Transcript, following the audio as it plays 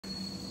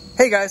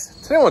Hey guys,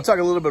 today I want to talk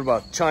a little bit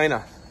about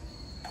China,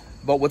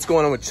 about what's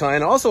going on with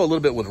China, also a little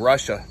bit with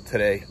Russia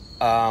today.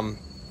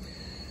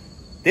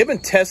 They've been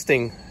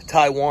testing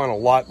Taiwan a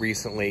lot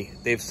recently.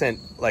 They've sent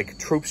like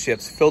troop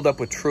ships filled up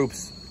with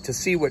troops to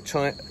see what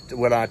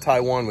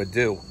Taiwan would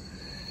do.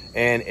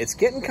 And it's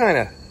getting kind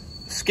of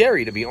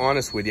scary, to be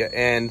honest with you.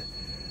 And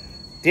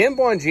Dan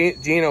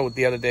Bongino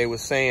the other day was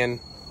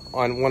saying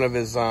on one of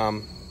his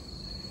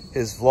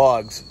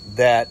vlogs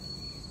that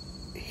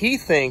he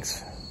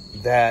thinks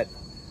that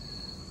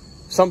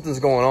something's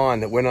going on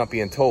that we're not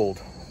being told.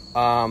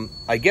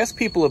 I guess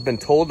people have been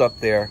told up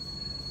there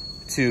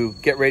to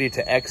get ready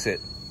to exit.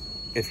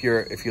 If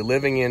you're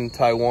living in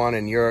Taiwan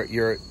and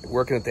you're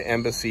working at the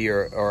embassy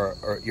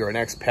or you're an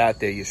expat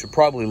there, you should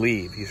probably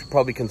leave. You should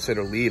probably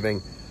consider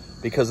leaving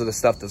because of the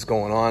stuff that's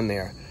going on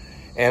there.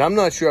 And I'm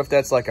not sure if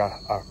that's like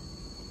a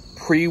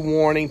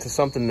pre-warning to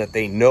something that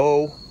they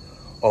know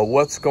or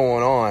what's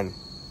going on,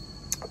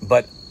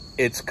 but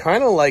it's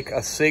kind of like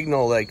a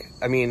signal. Like,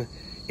 I mean,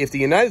 if the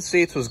United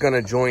States was going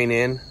to join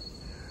in,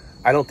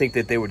 I don't think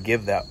that they would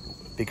give that,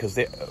 because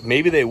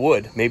maybe they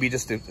would, maybe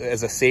just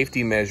as a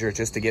safety measure,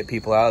 just to get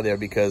people out of there,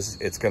 because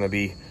it's going to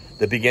be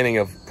the beginning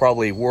of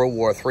probably World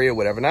War III or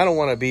whatever. And I don't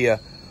want to be a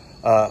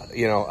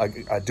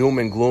doom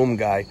and gloom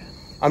guy.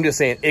 I'm just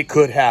saying it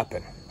could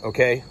happen.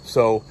 Okay,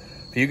 so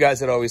for you guys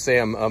that always say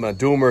I'm a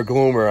doomer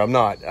gloomer, I'm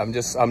not. I'm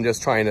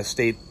just trying to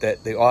state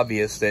that the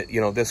obvious, that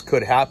this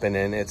could happen,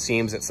 and it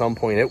seems at some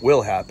point it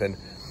will happen,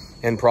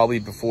 and probably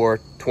before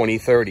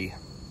 2030.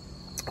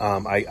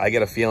 I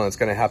get a feeling it's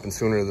going to happen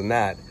sooner than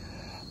that.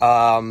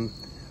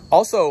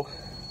 Also,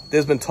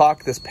 there's been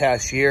talk this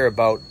past year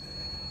about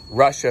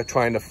Russia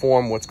trying to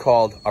form what's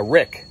called a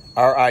RIC,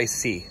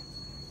 R-I-C.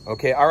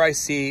 Okay,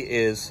 R-I-C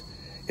is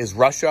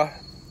Russia,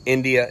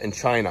 India, and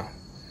China.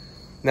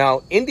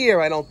 Now, India,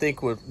 I don't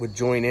think would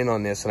join in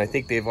on this, and I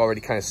think they've already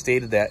kind of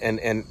stated that.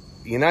 And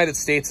the United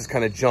States has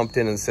kind of jumped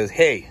in and says,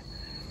 hey,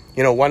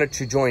 why don't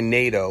you join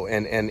NATO?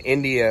 And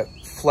India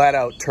flat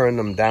out turned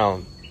them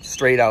down,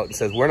 straight out, and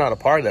says, we're not a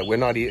part of that. We're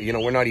not,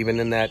 we're not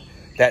even in that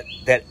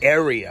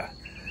area,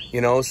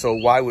 so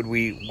why would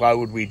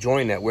we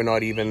join that? We're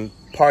not even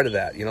part of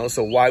that,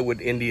 so why would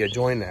India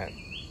join that?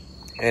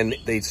 And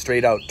they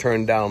straight out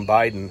turned down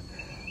Biden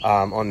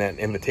on that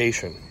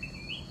invitation.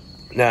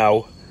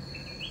 Now,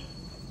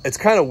 it's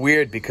kind of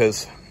weird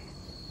because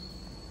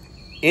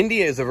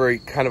India is a very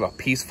kind of a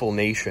peaceful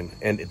nation,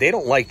 and they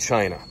don't like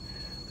China.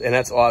 And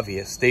that's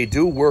obvious. They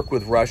do work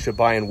with Russia,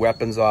 buying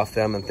weapons off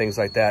them and things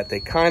like that. They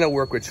kind of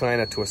work with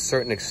China to a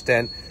certain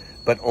extent,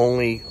 but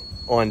only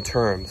on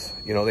terms.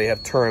 They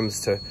have terms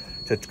to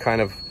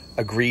kind of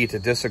agree to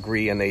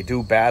disagree, and they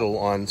do battle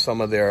on some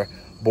of their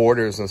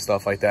borders and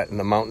stuff like that in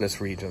the mountainous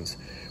regions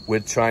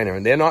with China.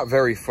 And they're not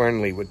very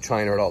friendly with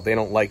China at all. They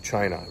don't like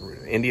China.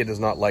 India does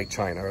not like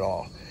China at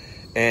all.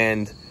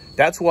 And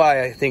that's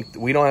why I think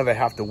we don't ever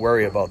have to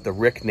worry about the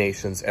RIC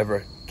nations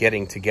ever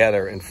getting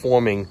together and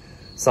forming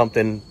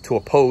something to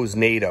oppose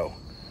NATO.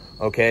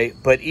 Okay?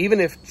 But even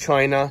if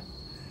China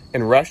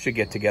and Russia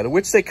get together,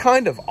 which they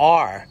kind of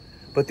are,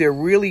 but they're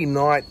really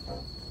not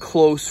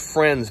close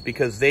friends,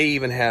 because they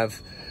even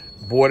have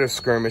border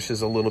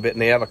skirmishes a little bit,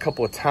 and they have a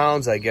couple of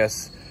towns, I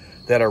guess,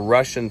 that are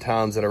Russian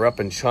towns that are up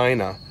in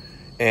China,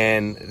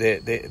 and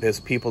there's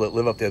people that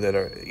live up there that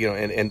are,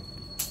 and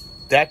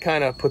that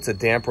kind of puts a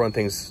damper on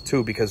things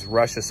too, because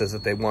Russia says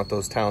that they want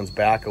those towns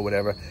back or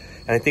whatever.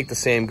 And I think the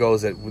same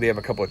goes that they have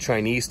a couple of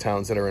Chinese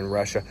towns that are in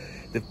Russia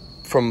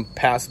from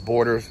past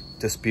border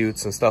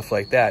disputes and stuff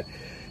like that.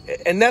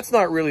 And that's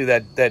not really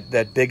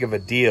that big of a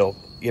deal.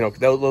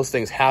 Those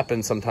things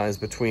happen sometimes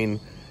between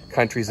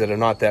countries that are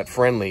not that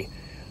friendly.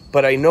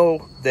 But I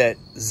know that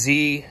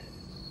Xi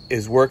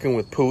is working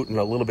with Putin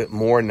a little bit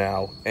more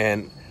now,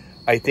 and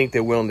I think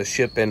they're willing to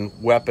ship in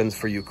weapons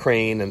for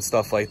Ukraine and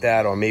stuff like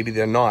that, or maybe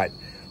they're not.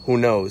 Who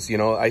knows?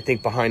 I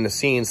think behind the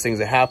scenes things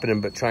are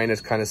happening, but China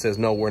kind of says,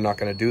 no, we're not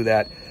going to do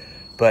that.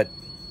 But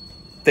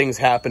things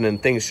happen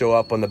and things show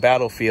up on the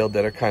battlefield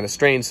that are kind of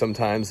strange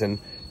sometimes, and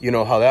you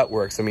know how that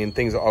works. I mean,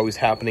 things are always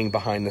happening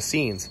behind the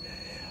scenes.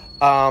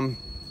 I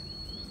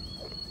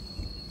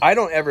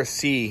don't ever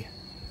see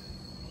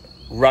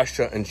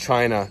Russia and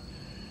China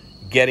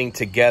getting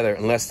together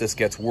unless this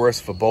gets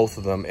worse for both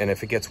of them. And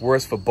if it gets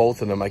worse for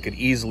both of them, I could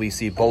easily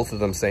see both of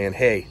them saying,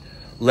 hey,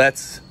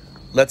 let's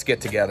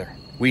get together.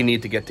 We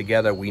need to get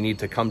together. We need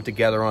to come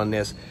together on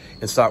this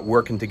and start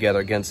working together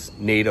against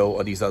NATO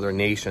or these other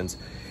nations.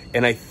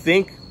 And I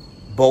think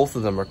both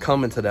of them are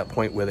coming to that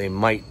point where they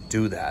might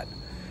do that.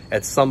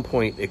 At some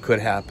point, it could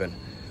happen.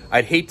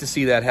 I'd hate to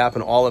see that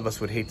happen. All of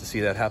us would hate to see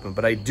that happen.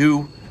 But I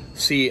do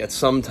see at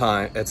some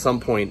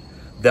point,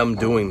 them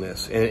doing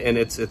this. And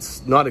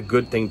it's not a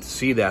good thing to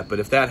see that. But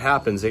if that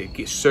happens,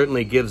 it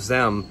certainly gives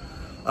them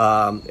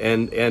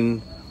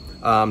and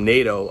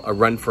NATO a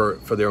run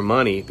for their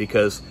money,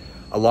 because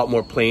a lot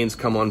more planes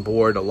come on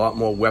board, a lot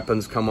more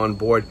weapons come on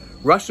board.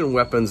 Russian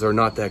weapons are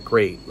not that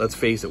great. Let's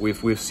face it,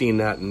 we've seen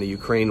that in the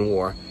Ukraine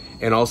war.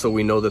 And also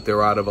we know that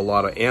they're out of a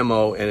lot of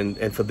ammo,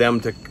 and for them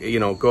to,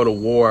 go to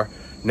war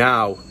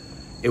now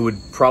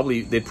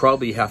they'd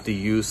probably have to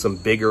use some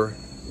bigger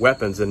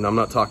weapons, and I'm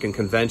not talking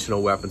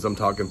conventional weapons, I'm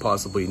talking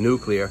possibly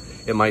nuclear.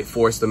 It might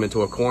force them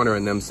into a corner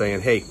and them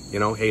saying, hey,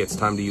 hey, it's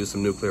time to use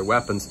some nuclear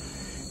weapons.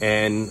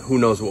 And who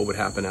knows what would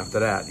happen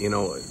after that?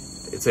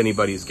 It's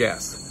anybody's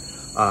guess.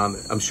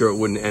 I'm sure it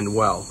wouldn't end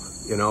well.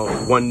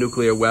 One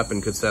nuclear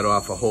weapon could set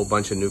off a whole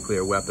bunch of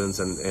nuclear weapons,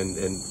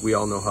 and we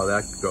all know how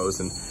that goes.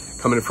 And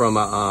coming from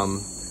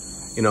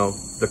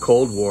the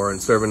Cold War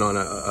and serving on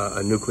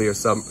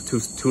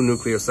two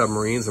nuclear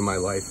submarines in my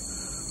life,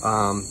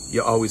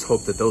 you always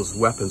hope that those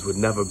weapons would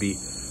never be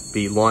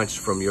launched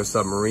from your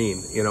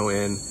submarine.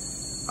 And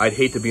I'd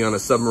hate to be on a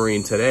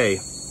submarine today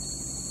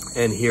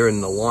and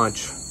hearing the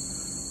launch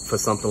for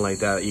something like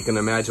that. You can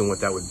imagine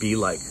what that would be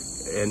like.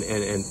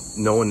 And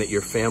knowing that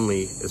your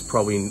family is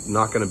probably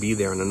not going to be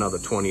there in another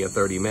 20 or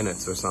 30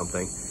 minutes or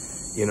something,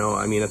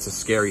 I mean, it's a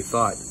scary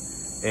thought.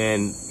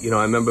 And,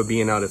 I remember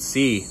being out at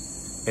sea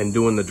and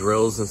doing the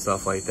drills and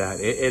stuff like that.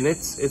 And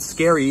it's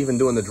scary even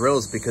doing the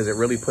drills, because it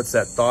really puts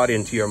that thought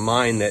into your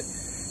mind that,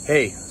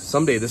 hey,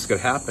 someday this could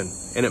happen.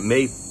 And it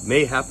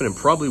may happen, and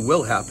probably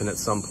will happen at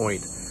some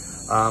point.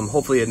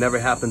 Hopefully it never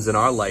happens in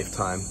our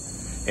lifetime.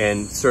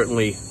 And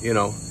certainly,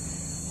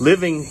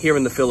 living here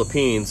in the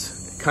Philippines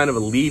kind of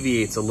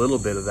alleviates a little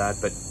bit of that,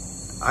 but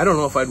I don't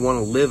know if I'd want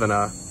to live in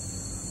a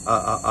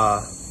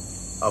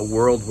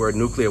world where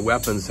nuclear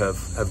weapons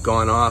have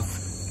gone off,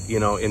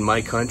 in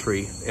my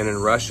country and in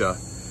Russia,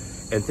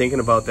 and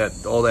thinking about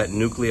all that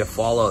nuclear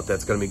fallout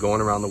that's going to be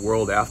going around the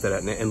world after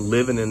that, and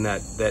living in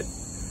that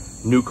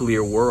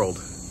nuclear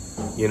world.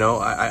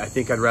 I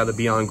think I'd rather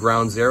be on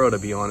ground zero, to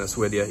be honest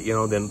with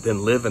you,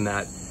 than live in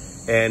that.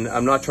 And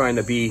I'm not trying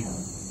to be,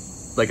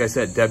 like I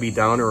said, Debbie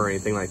Downer or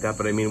anything like that,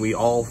 but I mean, we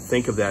all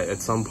think of that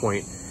at some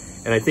point.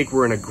 And I think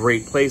we're in a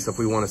great place if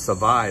we want to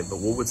survive. But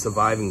what would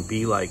surviving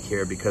be like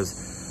here? Because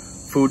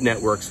food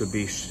networks would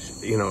be,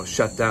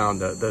 shut down.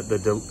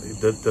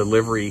 The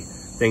delivery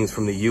things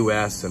from the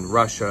U.S. and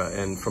Russia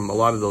and from a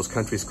lot of those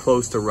countries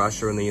close to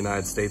Russia and the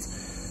United States,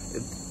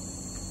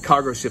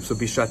 cargo ships would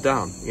be shut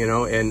down.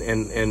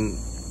 And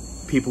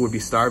people would be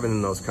starving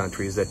in those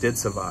countries that did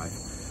survive.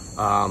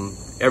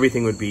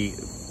 Everything would be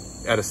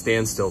at a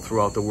standstill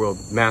throughout the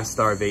world, mass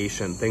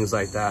starvation, things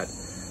like that.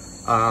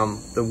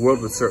 The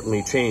world would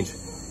certainly change.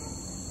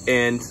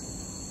 And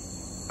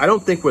I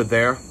don't think we're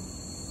there.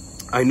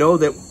 I know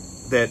that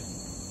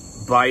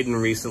Biden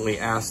recently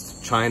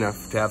asked China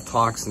to have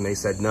talks, and they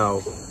said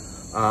no.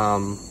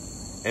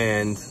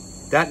 And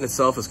that in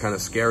itself is kind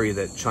of scary,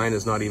 that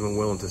China's not even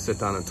willing to sit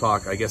down and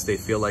talk. I guess they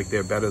feel like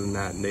they're better than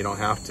that and they don't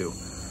have to.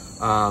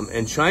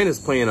 And China's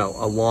playing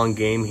a long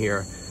game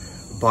here,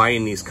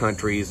 buying these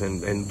countries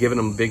and giving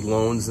them big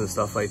loans and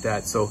stuff like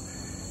that. So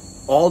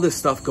all this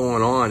stuff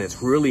going on,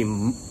 it's really,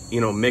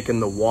 making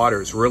the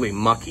waters really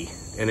mucky,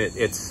 and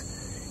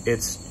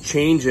it's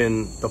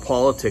changing the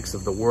politics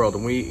of the world.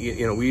 And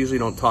we usually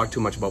don't talk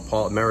too much about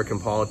American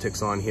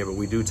politics on here, but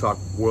we do talk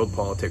world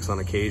politics on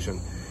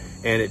occasion.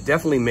 And it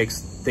definitely makes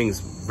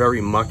things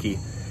very mucky.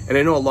 And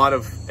I know a lot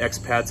of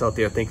expats out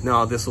there think,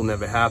 no, this will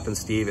never happen,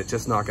 Steve. It's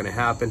just not going to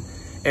happen.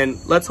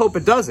 And let's hope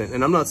it doesn't.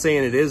 And I'm not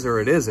saying it is or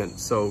it isn't.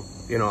 So,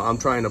 I'm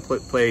trying to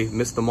play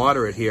Mr.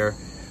 Moderate here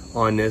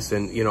on this,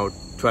 and,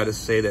 try to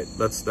say that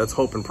let's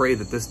hope and pray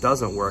that this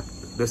doesn't work.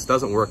 This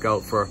doesn't work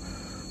out for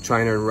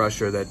China and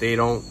Russia, that they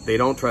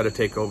don't try to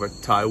take over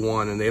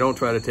Taiwan, and they don't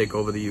try to take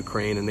over the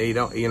Ukraine, and they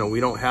don't,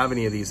 we don't have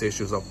any of these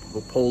issues of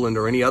Poland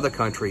or any other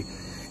country.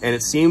 And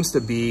it seems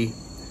to be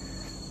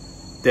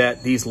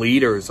that these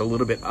leaders are a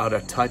little bit out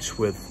of touch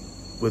with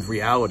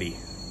reality,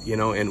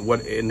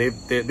 and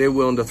they're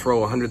willing to throw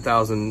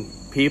 100,000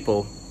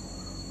 people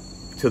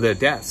to their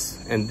deaths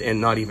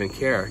and not even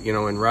care.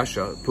 In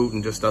Russia,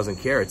 Putin just doesn't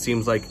care. It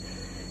seems like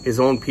his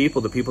own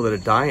people, the people that are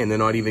dying, they're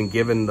not even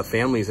giving the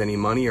families any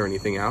money or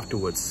anything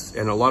afterwards.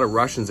 And a lot of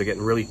Russians are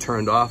getting really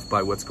turned off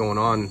by what's going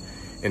on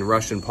in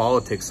Russian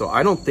politics. So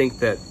I don't think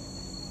that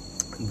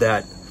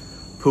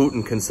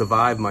Putin can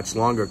survive much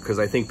longer, because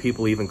I think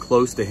people even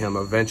close to him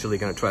are eventually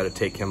going to try to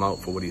take him out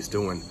for what he's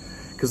doing.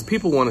 Because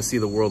people want to see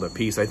the world at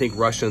peace. I think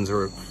Russians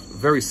are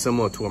very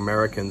similar to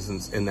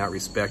Americans in that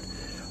respect.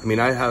 I mean,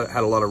 I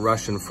had a lot of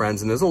Russian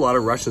friends, and there's a lot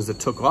of Russians that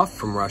took off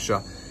from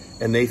Russia,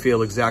 and they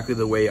feel exactly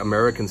the way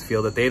Americans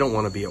feel, that they don't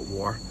want to be at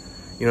war.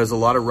 There's a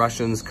lot of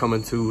Russians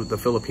coming to the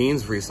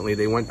Philippines recently.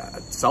 They went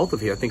south of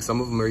here. I think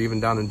some of them are even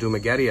down in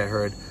Dumaguete, I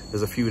heard.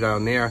 There's a few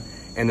down there.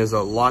 And there's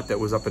a lot that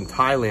was up in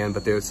Thailand,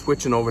 but they're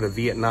switching over to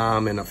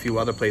Vietnam and a few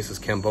other places,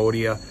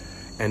 Cambodia,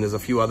 and there's a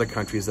few other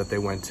countries that they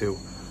went to.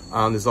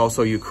 There's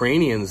also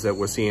Ukrainians that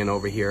we're seeing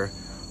over here.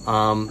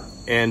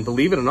 And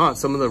believe it or not,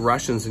 some of the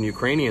Russians and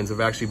Ukrainians have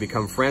actually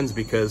become friends,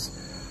 because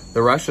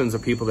the Russians are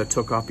people that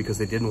took off because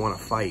they didn't want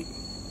to fight.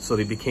 So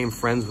they became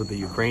friends with the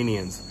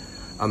Ukrainians.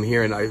 I'm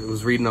here, and I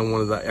was reading on one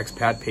of the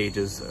expat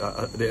pages,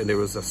 there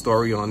was a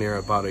story on there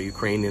about a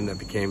Ukrainian that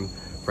became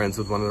friends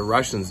with one of the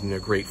Russians, and they're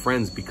great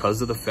friends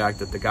because of the fact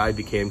that the guy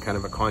became kind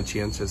of a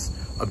conscientious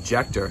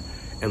objector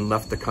and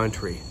left the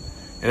country.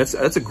 And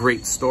that's a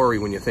great story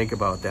when you think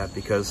about that,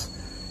 because,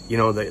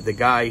 the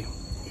guy,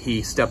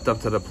 he stepped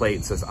up to the plate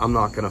and says, I'm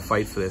not going to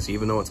fight for this,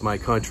 even though it's my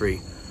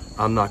country.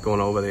 I'm not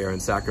going over there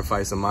and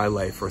sacrificing my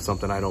life for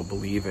something I don't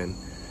believe in.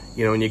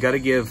 You know, and you got to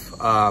give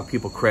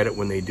people credit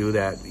when they do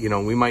that. You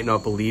know, we might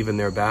not believe in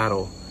their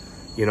battle,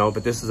 you know,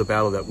 but this is a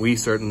battle that we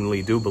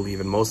certainly do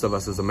believe in, most of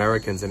us as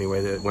Americans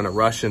anyway, that when a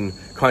Russian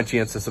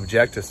conscientious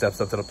objector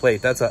steps up to the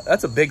plate, that's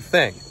a big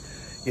thing,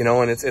 you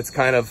know, and it's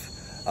kind of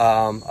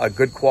a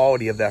good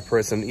quality of that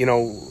person. You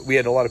know, we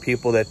had a lot of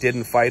people that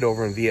didn't fight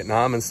over in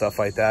Vietnam and stuff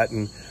like that,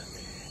 and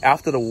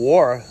after the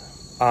war,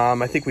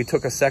 I think we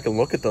took a second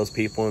look at those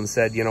people and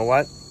said, you know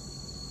what,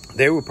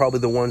 they were probably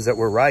the ones that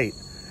were right.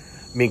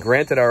 I mean,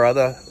 granted, our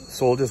other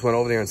soldiers went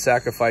over there and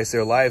sacrificed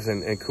their lives,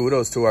 and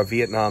kudos to our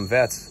Vietnam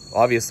vets.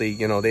 Obviously,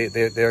 you know,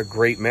 they're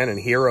great men and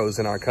heroes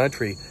in our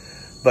country,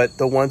 but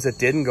the ones that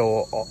didn't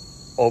go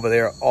over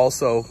there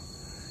also,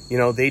 you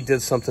know, they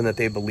did something that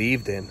they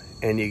believed in,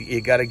 and you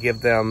got to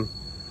give them,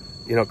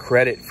 you know,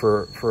 credit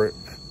for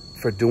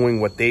doing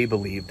what they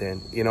believed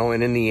in, you know.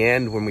 And in the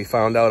end, when we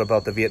found out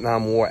about the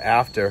Vietnam War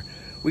after,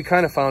 we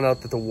kind of found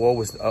out that the war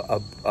was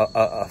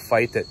a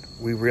fight that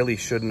we really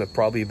shouldn't have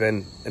probably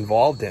been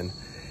involved in,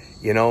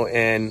 you know.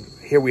 And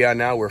here we are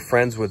now, we're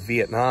friends with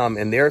Vietnam,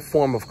 and their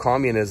form of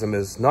communism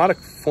is not a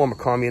form of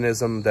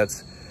communism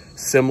that's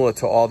similar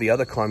to all the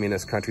other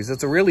communist countries.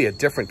 It's really a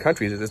different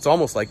country. It's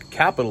almost like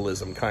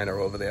capitalism kind of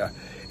over there.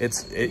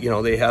 You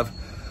know, they have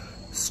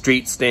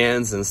street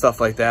stands and stuff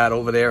like that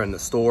over there, and the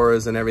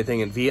stores and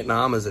everything. And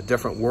Vietnam is a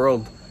different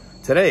world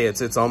today.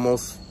 It's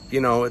almost,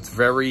 you know, it's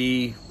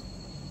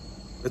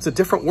a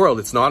different world.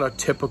 It's not a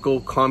typical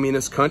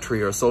communist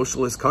country or a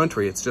socialist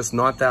country. It's just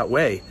not that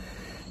way,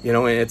 you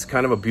know. And it's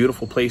kind of a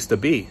beautiful place to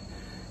be,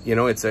 you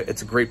know. It's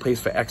a great place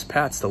for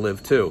expats to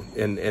live too,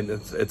 and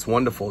it's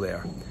wonderful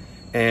there.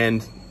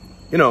 And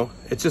you know,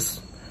 it's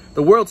just,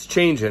 the world's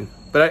changing.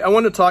 But I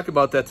want to talk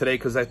about that today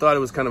because I thought it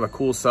was kind of a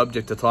cool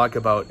subject to talk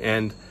about.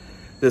 And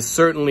there's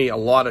certainly a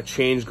lot of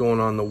change going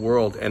on in the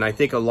world, and I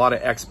think a lot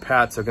of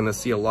expats are going to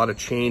see a lot of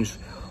change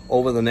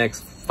over the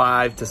next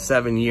 5 to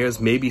 7 years,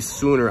 maybe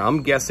sooner.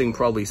 I'm guessing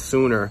probably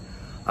sooner.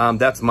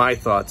 That's my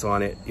thoughts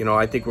on it. You know,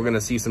 I think we're going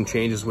to see some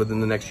changes within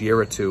the next year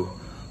or two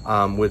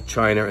with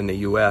China and the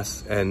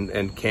US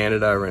and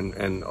Canada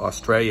and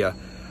Australia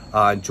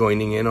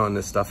joining in on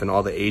this stuff, and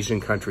all the Asian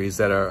countries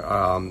that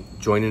are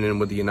joining in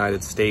with the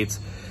United States.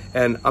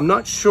 And I'm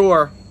not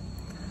sure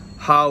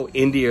how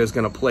India is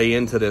going to play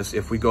into this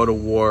if we go to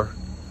war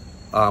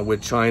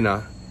with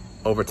China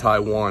over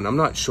Taiwan. I'm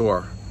not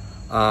sure.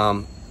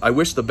 I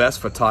wish the best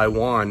for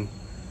Taiwan,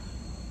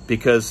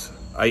 because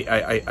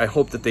I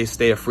hope that they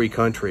stay a free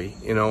country.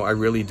 You know, I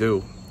really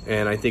do.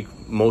 And I think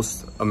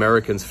most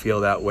Americans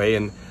feel that way.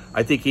 And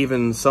I think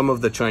even some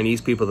of the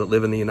Chinese people that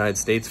live in the United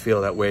States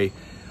feel that way.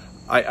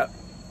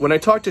 When I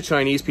talk to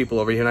Chinese people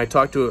over here, and I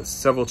talked to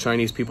several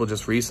Chinese people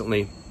just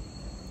recently,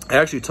 I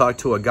actually talked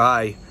to a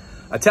guy,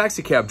 a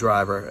taxi cab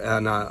driver,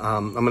 and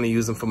I'm going to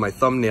use him for my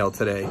thumbnail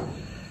today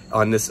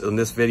on this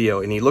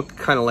video. And he looked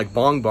kind of like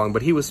Bong Bong,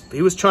 but he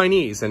was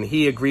Chinese, and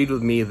he agreed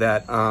with me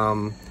that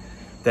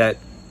that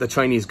the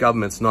Chinese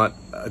government's not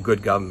a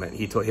good government.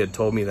 He had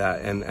told me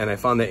that, and I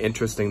found that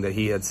interesting that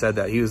he had said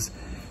that. He was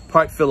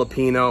part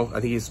Filipino.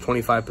 I think he's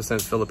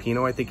 25%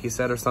 Filipino, I think he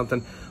said, or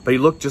something. But he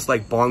looked just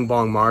like Bong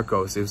Bong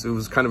Marcos. It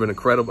was kind of an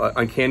incredible,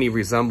 uncanny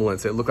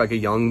resemblance. It looked like a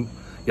young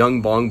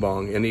Bong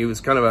Bong, and he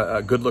was kind of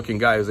a good-looking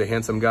guy. He was a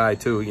handsome guy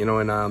too, you know.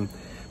 And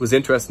it was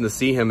interesting to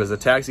see him as a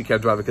taxi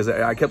cab driver, because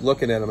I kept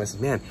looking at him. I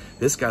said, man,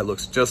 this guy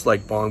looks just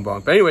like Bong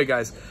Bong. But anyway,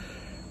 guys,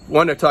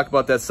 wanted to talk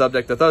about that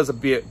subject. I thought it'd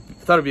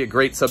be a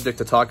great subject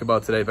to talk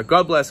about today. But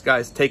God bless,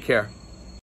 guys. Take care.